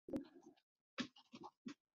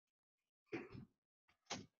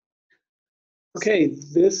Okay,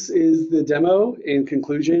 this is the demo in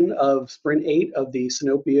conclusion of Sprint 8 of the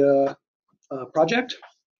Sinopia project.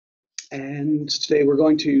 And today we're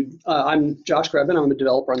going to, I'm Josh Grevin, I'm a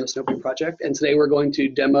developer on the Sinopia project, and today we're going to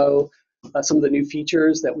demo some of the new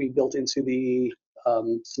features that we built into the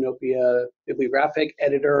Sinopia bibliographic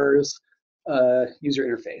editors user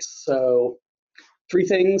interface. So three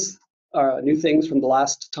things, new things from the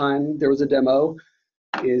last time there was a demo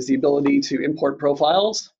is the ability to import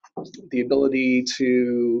profiles, the ability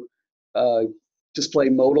to display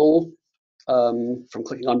modal from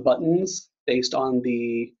clicking on buttons based on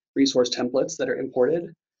the resource templates that are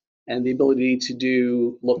imported, and the ability to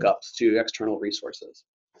do lookups to external resources,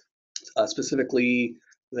 specifically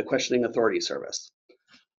the questioning authority service.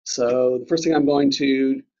 So the first thing I'm going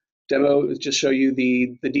to demo is just show you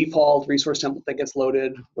the default resource template that gets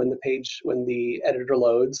loaded when the editor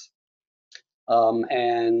loads.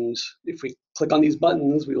 And if we click on these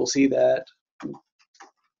buttons, we will see that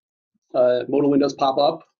modal windows pop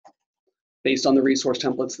up based on the resource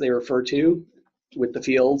templates they refer to with the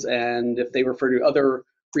fields. And if they refer to other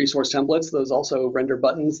resource templates, those also render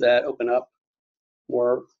buttons that open up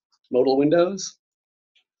more modal windows,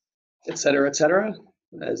 et cetera,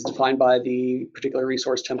 as defined by the particular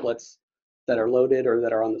resource templates that are loaded or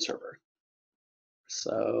that are on the server.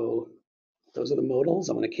 So those are the modals.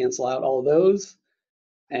 I'm going to cancel out all of those.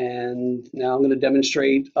 And now I'm going to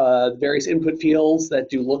demonstrate various input fields that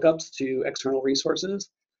do lookups to external resources.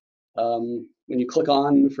 When you click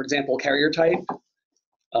on, for example, carrier type,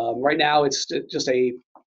 right now it's just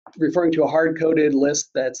referring to a hard-coded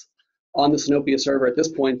list that's on the Sinopia server at this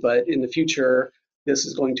point, but in the future, this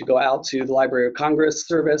is going to go out to the Library of Congress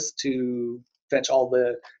service to fetch all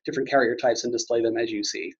the different carrier types and display them as you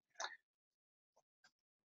see.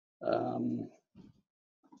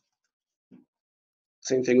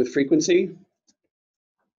 Same thing with frequency.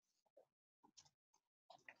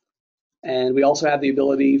 And we also have the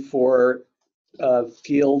ability for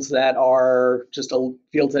fields that are just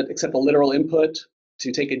fields that accept a literal input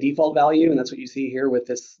to take a default value, and that's what you see here with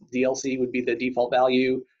this DLC would be the default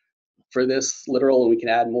value for this literal, and we can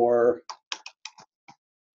add more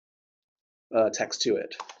text to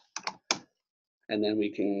it. And then we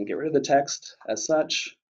can get rid of the text as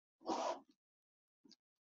such.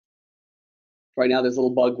 Right now there's a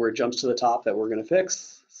little bug where it jumps to the top that we're going to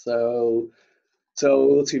fix. So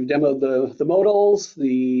let's see, we've demoed the modals,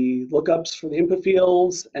 the lookups for the input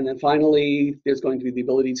fields, and then finally there's going to be the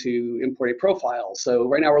ability to import a profile. So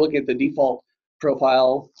right now we're looking at the default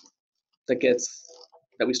profile that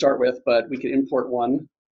we start with, but we can import one,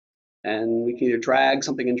 and we can either drag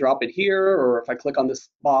something and drop it here, or if I click on this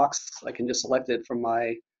box, I can just select it from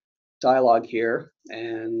my dialog here,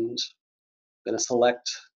 and I'm going to select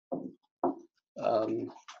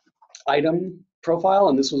item profile,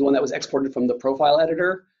 and this was one that was exported from the profile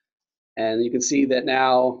editor. And you can see that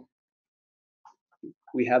now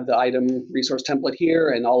we have the item resource template here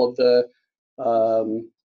and all of the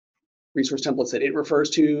resource templates that it refers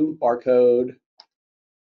to, barcode,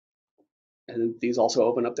 and these also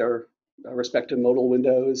open up their respective modal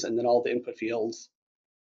windows, and then all the input fields.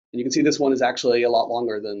 And you can see this one is actually a lot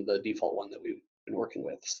longer than the default one that we've been working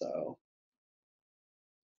with. So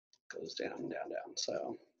it goes down, down, down.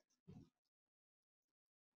 So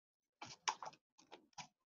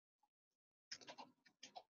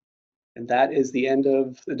and that is the end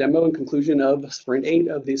of the demo and conclusion of Sprint 8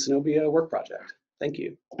 of the Sinopia work project. Thank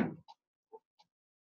you.